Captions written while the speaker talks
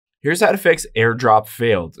Here's how to fix AirDrop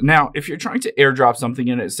failed. Now, if you're trying to AirDrop something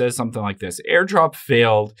and it says something like this, AirDrop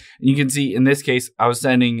failed, and you can see in this case, I was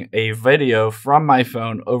sending a video from my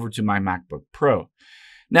phone over to my MacBook Pro.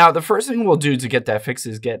 Now, the first thing we'll do to get that fixed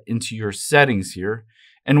is get into your settings here,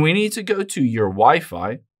 and we need to go to your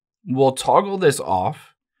Wi-Fi. We'll toggle this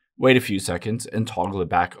off, wait a few seconds, and toggle it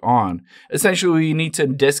back on. Essentially, we need to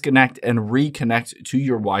disconnect and reconnect to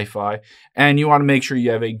your Wi-Fi, and you want to make sure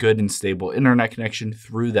you have a good and stable internet connection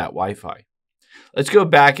through that Wi-Fi. Let's go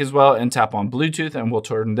back as well and tap on Bluetooth, and we'll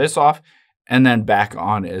turn this off and then back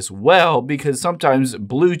on as well, because sometimes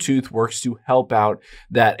Bluetooth works to help out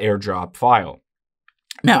that AirDrop file.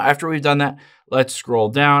 Now, after we've done that, let's scroll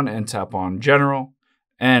down and tap on General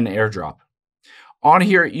and AirDrop. On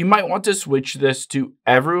here, you might want to switch this to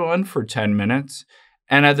everyone for 10 minutes.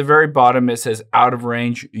 And at the very bottom, it says out of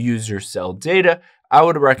range, user cell data. I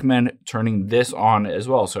would recommend turning this on as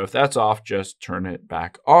well. So if that's off, just turn it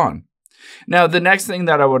back on. Now, the next thing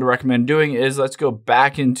that I would recommend doing is let's go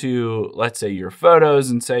back into, let's say, your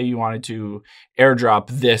photos and say you wanted to AirDrop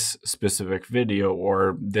this specific video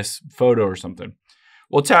or this photo or something.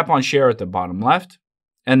 We'll tap on share at the bottom left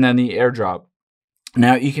and then the AirDrop.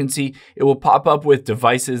 Now you can see it will pop up with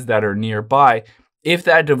devices that are nearby. If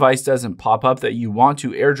that device doesn't pop up that you want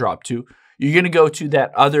to AirDrop to, you're going to go to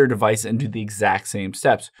that other device and do the exact same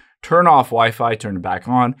steps. Turn off Wi-Fi, turn it back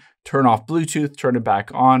on, turn off Bluetooth, turn it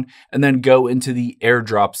back on, and then go into the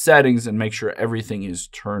AirDrop settings and make sure everything is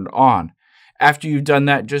turned on. After you've done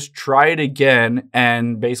that, just try it again,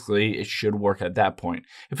 and basically it should work at that point.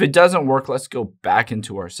 If it doesn't work, let's go back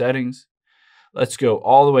into our settings. Let's go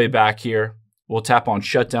all the way back here. We'll tap on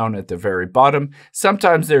shutdown at the very bottom.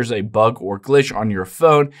 Sometimes there's a bug or glitch on your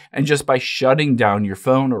phone, and just by shutting down your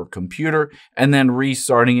phone or computer and then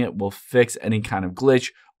restarting it will fix any kind of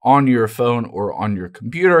glitch on your phone or on your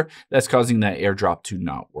computer that's causing that AirDrop to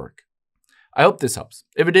not work. I hope this helps.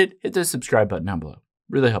 If it did, hit the subscribe button down below.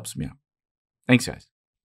 Really helps me out. Thanks, guys.